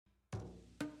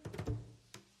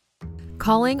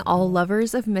calling all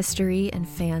lovers of mystery and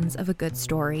fans of a good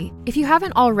story. If you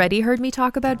haven't already heard me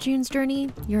talk about June's Journey,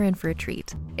 you're in for a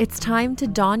treat. It's time to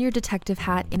don your detective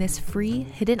hat in this free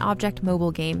hidden object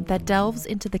mobile game that delves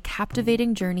into the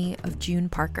captivating journey of June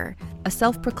Parker, a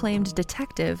self-proclaimed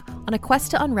detective on a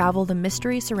quest to unravel the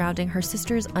mystery surrounding her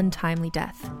sister's untimely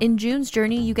death. In June's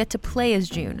Journey, you get to play as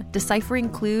June, deciphering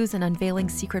clues and unveiling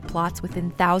secret plots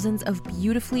within thousands of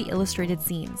beautifully illustrated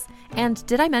scenes. And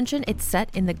did I mention it's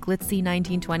set in the glitzy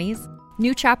 1920s?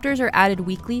 New chapters are added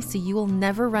weekly, so you will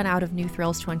never run out of new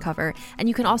thrills to uncover, and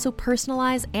you can also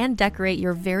personalize and decorate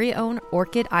your very own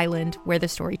Orchid Island where the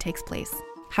story takes place.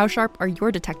 How sharp are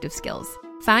your detective skills?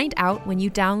 Find out when you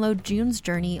download June's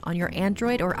Journey on your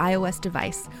Android or iOS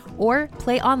device, or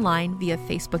play online via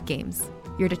Facebook Games.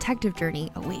 Your detective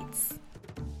journey awaits.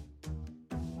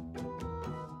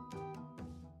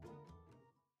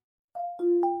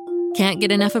 Can't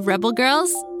get enough of Rebel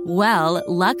Girls? Well,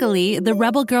 luckily, the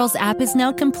Rebel Girls app is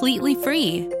now completely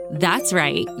free. That's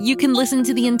right. You can listen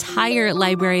to the entire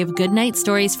library of goodnight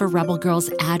stories for Rebel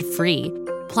Girls ad-free.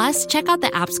 Plus, check out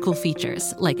the app's cool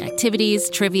features like activities,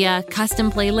 trivia,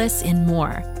 custom playlists, and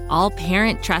more. All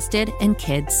parent-trusted and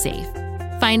kids-safe.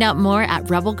 Find out more at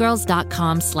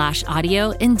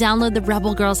rebelgirls.com/audio and download the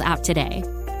Rebel Girls app today.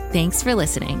 Thanks for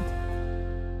listening.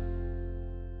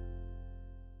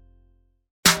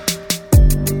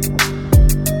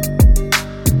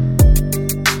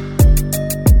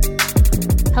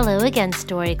 Hello again,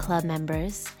 Story Club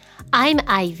members. I'm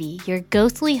Ivy, your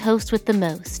ghostly host with the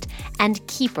most, and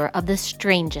keeper of the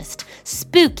strangest,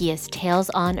 spookiest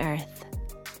tales on Earth.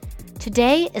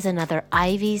 Today is another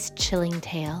Ivy's Chilling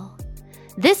Tale.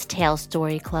 This tale,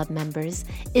 Story Club members,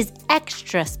 is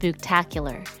extra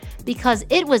spooktacular because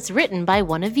it was written by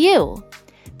one of you.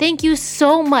 Thank you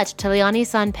so much to Liani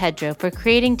San Pedro for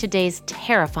creating today's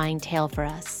terrifying tale for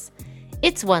us.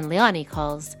 It's one Liani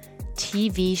calls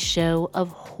TV Show of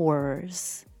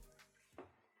Horrors.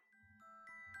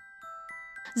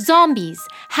 Zombies,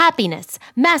 happiness,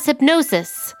 mass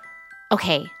hypnosis.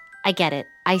 Okay, I get it.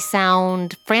 I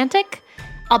sound frantic?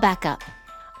 I'll back up.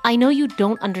 I know you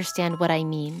don't understand what I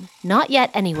mean. Not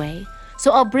yet anyway,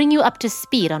 so I'll bring you up to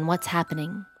speed on what's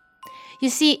happening. You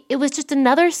see, it was just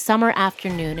another summer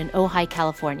afternoon in Ojai,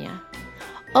 California.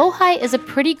 Ojai is a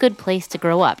pretty good place to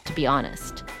grow up, to be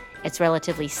honest. It's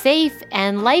relatively safe,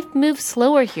 and life moves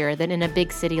slower here than in a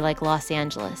big city like Los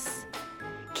Angeles.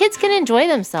 Kids can enjoy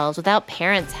themselves without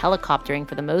parents helicoptering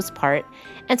for the most part,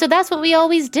 and so that's what we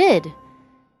always did.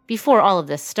 Before all of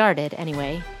this started,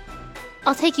 anyway.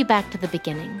 I'll take you back to the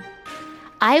beginning.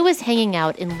 I was hanging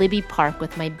out in Libby Park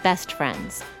with my best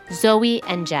friends, Zoe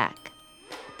and Jack.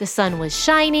 The sun was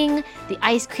shining, the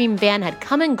ice cream van had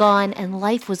come and gone, and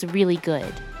life was really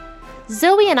good.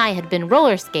 Zoe and I had been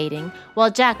roller skating while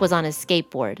Jack was on his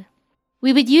skateboard.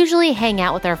 We would usually hang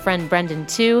out with our friend Brendan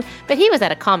too, but he was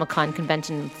at a Comic-Con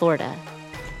convention in Florida.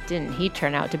 Didn't he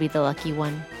turn out to be the lucky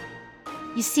one?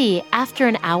 You see, after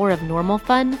an hour of normal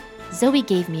fun, Zoe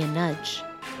gave me a nudge.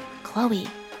 "Chloe,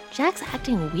 Jack's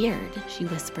acting weird," she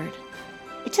whispered.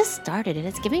 "It just started and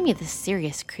it's giving me the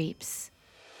serious creeps."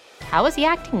 "How is he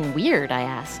acting weird?" I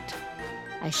asked.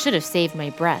 I should have saved my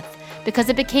breath, because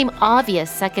it became obvious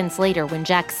seconds later when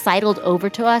Jack sidled over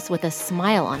to us with a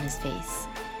smile on his face.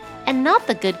 And not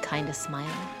the good kind of smile.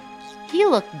 He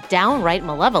looked downright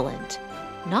malevolent,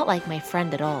 not like my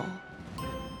friend at all.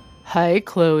 "Hi,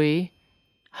 Chloe.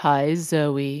 Hi,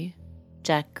 Zoe,"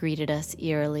 Jack greeted us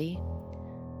eerily.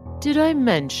 "Did I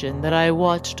mention that I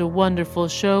watched a wonderful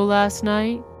show last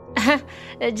night?"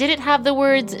 Did it have the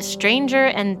words stranger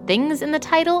and things in the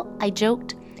title? I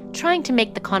joked, trying to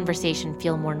make the conversation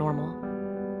feel more normal.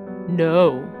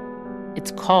 "No,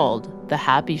 it's called The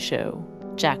Happy Show,"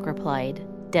 Jack replied,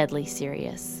 deadly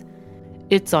serious.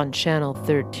 "It's on Channel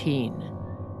 13.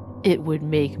 It would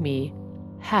make me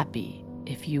happy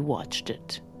if you watched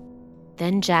it."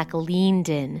 Then Jack leaned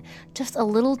in, just a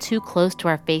little too close to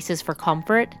our faces for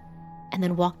comfort, and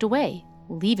then walked away,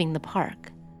 leaving the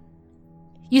park.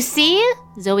 "You see?"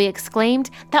 Zoe exclaimed.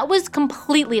 "That was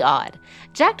completely odd.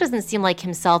 Jack doesn't seem like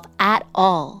himself at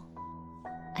all."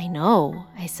 "I know,"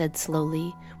 I said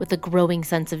slowly, with a growing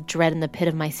sense of dread in the pit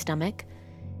of my stomach.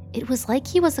 It was like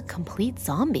he was a complete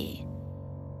zombie.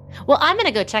 "Well, I'm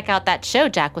gonna go check out that show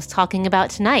Jack was talking about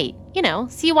tonight. You know,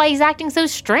 see why he's acting so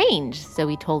strange,"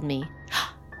 Zoe told me.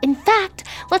 "In fact,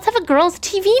 let's have a girls'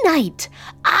 TV night.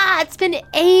 It's been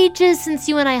ages since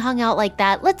you and I hung out like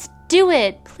that. Let's do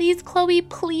it. Please, Chloe,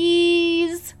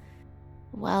 please."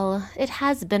 "Well, it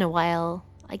has been a while.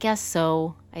 I guess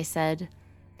so," I said.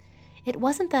 It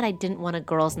wasn't that I didn't want a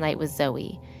girls' night with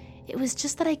Zoe. It was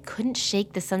just that I couldn't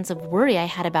shake the sense of worry I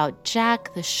had about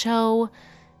Jack, the show,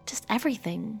 just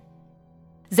everything.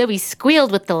 Zoe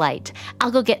squealed with delight.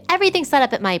 "I'll go get everything set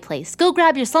up at my place. Go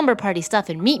grab your slumber party stuff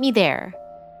and meet me there."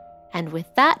 And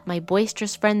with that, my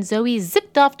boisterous friend Zoe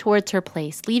zipped off towards her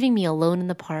place, leaving me alone in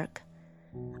the park.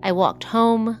 I walked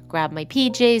home, grabbed my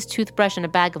PJs, toothbrush, and a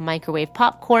bag of microwave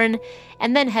popcorn,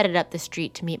 and then headed up the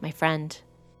street to meet my friend.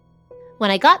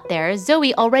 When I got there,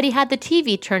 Zoe already had the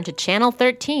TV turned to Channel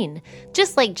 13,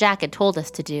 just like Jack had told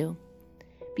us to do.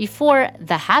 Before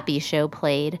The Happy Show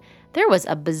played, there was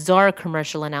a bizarre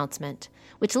commercial announcement,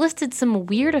 which listed some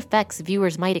weird effects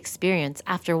viewers might experience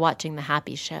after watching The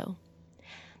Happy Show.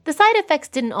 The side effects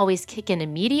didn't always kick in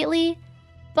immediately,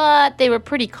 but they were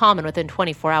pretty common within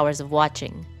 24 hours of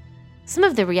watching. Some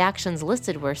of the reactions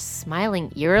listed were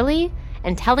smiling eerily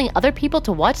and telling other people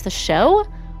to watch the show?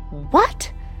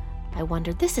 What? I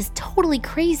wondered, this is totally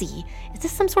crazy. Is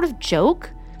this some sort of joke?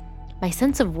 My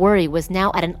sense of worry was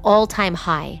now at an all-time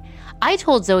high. I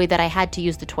told Zoe that I had to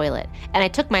use the toilet, and I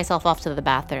took myself off to the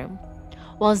bathroom.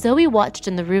 While Zoe watched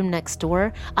in the room next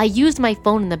door, I used my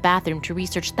phone in the bathroom to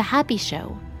research The Happy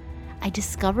Show. I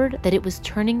discovered that it was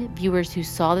turning viewers who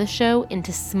saw the show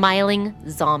into smiling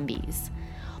zombies.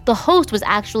 The host was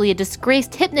actually a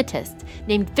disgraced hypnotist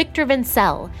named Victor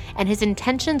Vincel, and his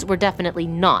intentions were definitely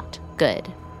not good.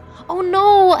 "Oh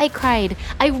no," I cried.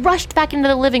 I rushed back into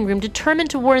the living room,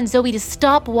 determined to warn Zoe to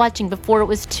stop watching before it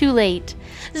was too late.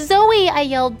 "Zoe," I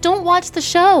yelled, "don't watch the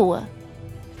show."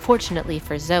 Fortunately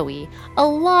for Zoe, a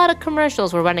lot of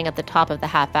commercials were running at the top of the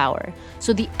half hour,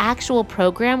 so the actual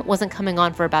program wasn't coming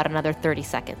on for about another 30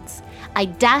 seconds. I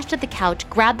dashed at the couch,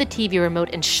 grabbed the TV remote,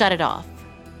 and shut it off.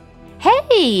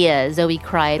 "Hey," Zoe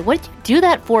cried, "what did you do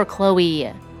that for,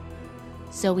 Chloe?"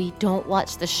 "Zoe, don't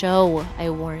watch the show,"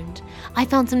 I warned. "I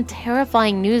found some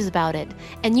terrifying news about it,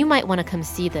 and you might want to come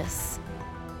see this."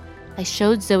 I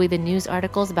showed Zoe the news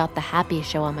articles about The Happy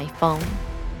Show on my phone.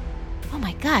 "Oh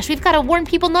my gosh, we've got to warn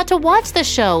people not to watch the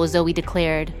show," Zoe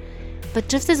declared. But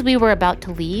just as we were about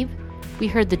to leave, we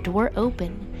heard the door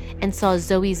open and saw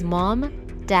Zoe's mom,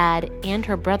 dad, and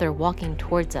her brother walking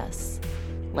towards us,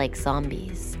 like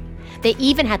zombies. They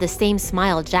even had the same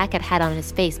smile Jack had had on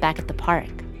his face back at the park.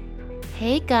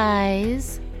 "Hey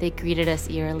guys," they greeted us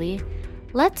eerily.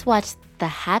 "Let's watch The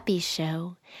Happy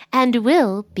Show, and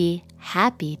we'll be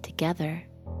happy together."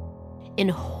 In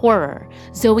horror,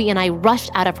 Zoe and I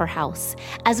rushed out of her house.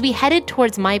 As we headed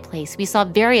towards my place, we saw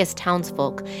various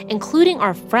townsfolk, including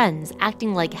our friends,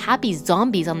 acting like happy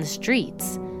zombies on the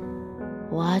streets.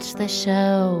 "Watch the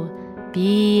show.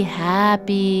 Be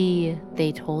happy,"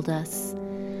 they told us.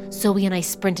 Zoe and I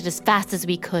sprinted as fast as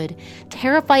we could,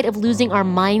 terrified of losing our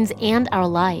minds and our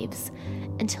lives,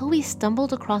 until we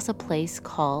stumbled across a place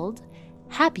called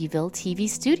Happyville TV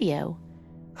Studio.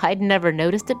 I'd never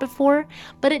noticed it before,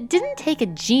 but it didn't take a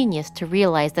genius to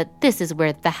realize that this is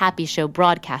where The Happy Show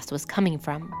broadcast was coming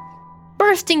from.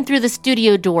 Bursting through the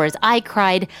studio doors, I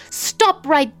cried, "Stop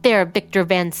right there, Victor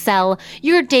Vincel.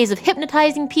 Your days of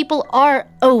hypnotizing people are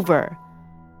over."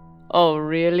 "Oh,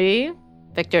 really?"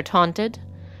 Victor taunted.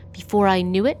 Before I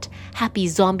knew it, happy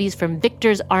zombies from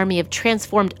Victor's army of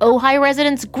transformed Ojai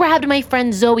residents grabbed my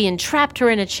friend Zoe and trapped her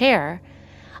in a chair.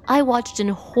 I watched in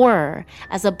horror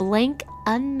as a blank,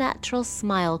 unnatural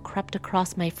smile crept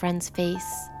across my friend's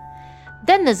face.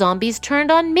 Then the zombies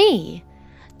turned on me.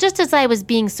 Just as I was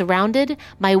being surrounded,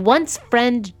 my once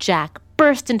friend Jack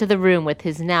burst into the room with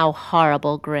his now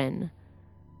horrible grin.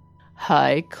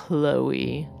 "Hi,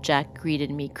 Chloe," Jack greeted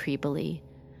me creepily.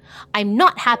 "I'm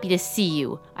not happy to see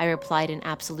you," I replied in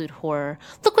absolute horror.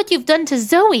 "Look what you've done to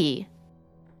Zoe."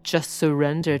 "Just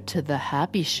surrender to The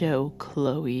Happy Show,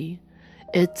 Chloe.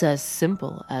 It's as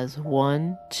simple as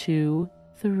 1, 2,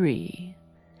 3.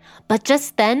 But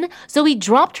just then, Zoe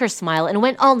dropped her smile and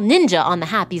went all ninja on the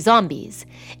happy zombies.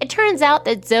 It turns out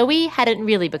that Zoe hadn't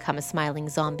really become a smiling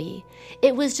zombie.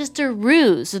 It was just a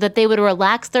ruse so that they would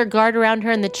relax their guard around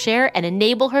her in the chair and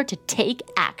enable her to take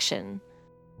action.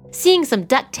 Seeing some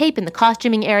duct tape in the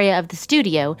costuming area of the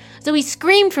studio, Zoe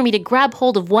screamed for me to grab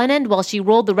hold of one end while she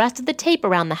rolled the rest of the tape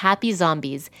around the happy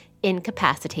zombies,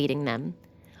 incapacitating them.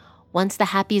 Once the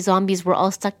happy zombies were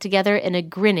all stuck together in a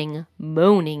grinning,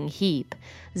 moaning heap,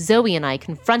 Zoe and I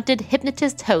confronted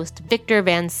hypnotist host Victor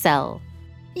Vincel.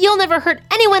 "You'll never hurt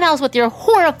anyone else with your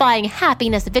horrifying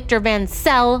happiness, Victor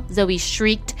Vincel," Zoe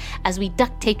shrieked as we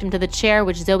duct taped him to the chair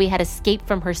which Zoe had escaped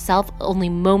from herself only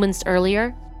moments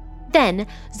earlier. Then,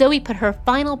 Zoe put her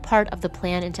final part of the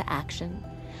plan into action.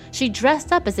 She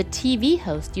dressed up as a TV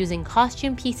host using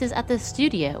costume pieces at the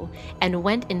studio and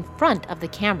went in front of the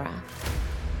camera.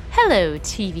 "Hello,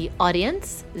 TV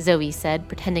audience," Zoe said,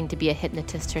 pretending to be a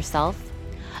hypnotist herself.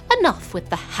 enough with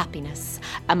the happiness.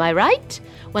 Am I right?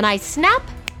 When I snap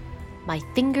my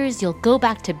fingers, you'll go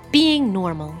back to being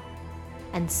normal.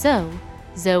 And so,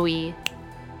 Zoe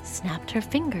snapped her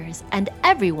fingers, and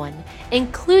everyone,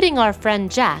 including our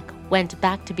friend Jack, went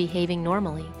back to behaving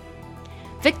normally.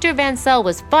 Victor Vancell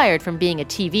was fired from being a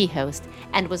TV host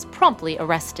and was promptly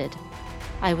arrested.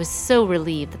 I was so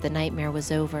relieved that the nightmare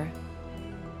was over.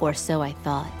 Or so I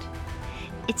thought.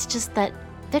 It's just that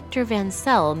Victor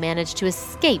Vancell managed to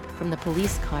escape from the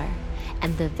police car,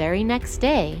 and the very next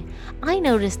day, I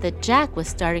noticed that Jack was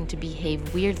starting to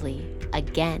behave weirdly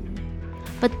again.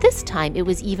 But this time it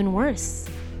was even worse.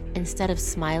 Instead of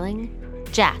smiling,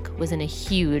 Jack was in a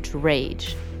huge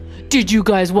rage. Did you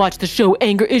guys watch the show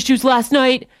Anger Issues last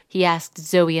night? He asked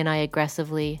Zoe and I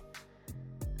aggressively.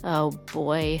 Oh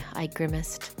boy, I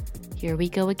grimaced. Here we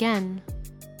go again.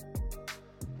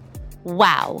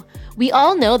 Wow, we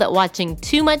all know that watching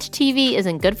too much TV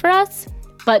isn't good for us,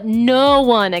 but no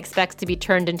one expects to be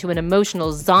turned into an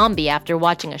emotional zombie after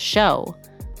watching a show.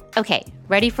 Okay,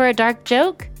 ready for a dark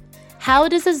joke? How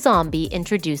does a zombie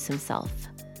introduce himself?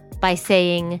 By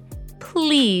saying,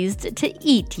 pleased to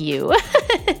eat you.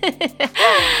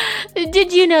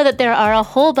 Did you know that there are a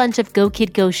whole bunch of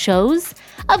GoKidGo shows?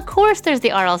 Of course there's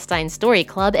the R.L. Stine Story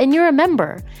Club, and you're a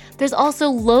member. There's also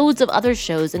loads of other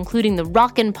shows, including the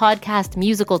Rockin' Podcast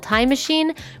Musical Time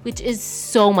Machine, which is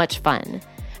so much fun.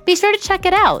 Be sure to check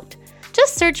it out.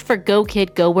 Just search for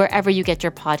GoKidGo wherever you get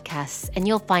your podcasts, and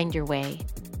you'll find your way.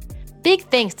 Big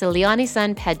thanks to Liani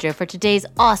San Pedro for today's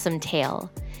awesome tale.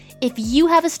 If you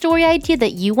have a story idea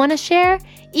that you want to share,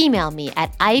 email me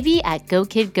at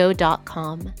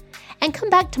ivy@gokidgo.com. And come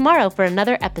back tomorrow for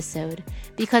another episode,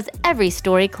 because every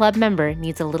Story Club member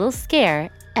needs a little scare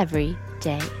every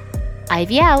day.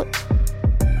 Ivy out.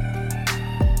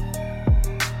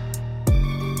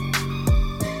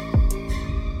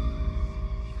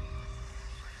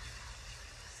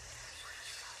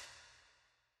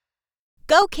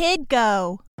 Go Kid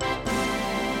Go!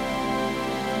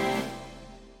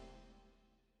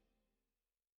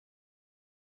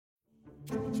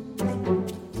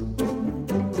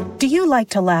 Do you like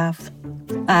to laugh?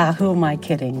 Who am I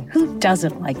kidding? Who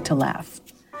doesn't like to laugh?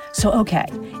 So, okay,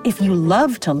 if you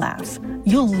love to laugh,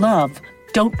 you'll love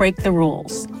Don't Break the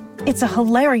Rules. It's a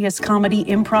hilarious comedy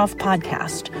improv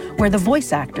podcast where the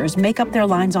voice actors make up their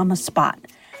lines on the spot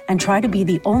and try to be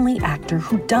the only actor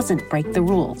who doesn't break the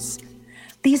rules.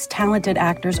 These talented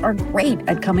actors are great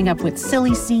at coming up with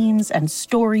silly scenes and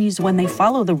stories when they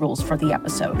follow the rules for the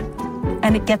episode.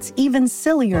 And it gets even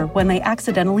sillier when they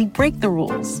accidentally break the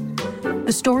rules.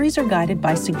 The stories are guided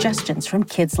by suggestions from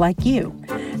kids like you,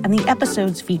 and the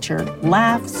episodes feature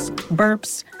laughs,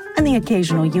 burps, and the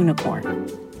occasional unicorn.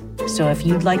 So if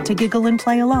you'd like to giggle and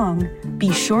play along,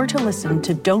 be sure to listen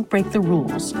to Don't Break the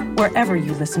Rules wherever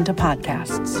you listen to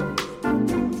podcasts.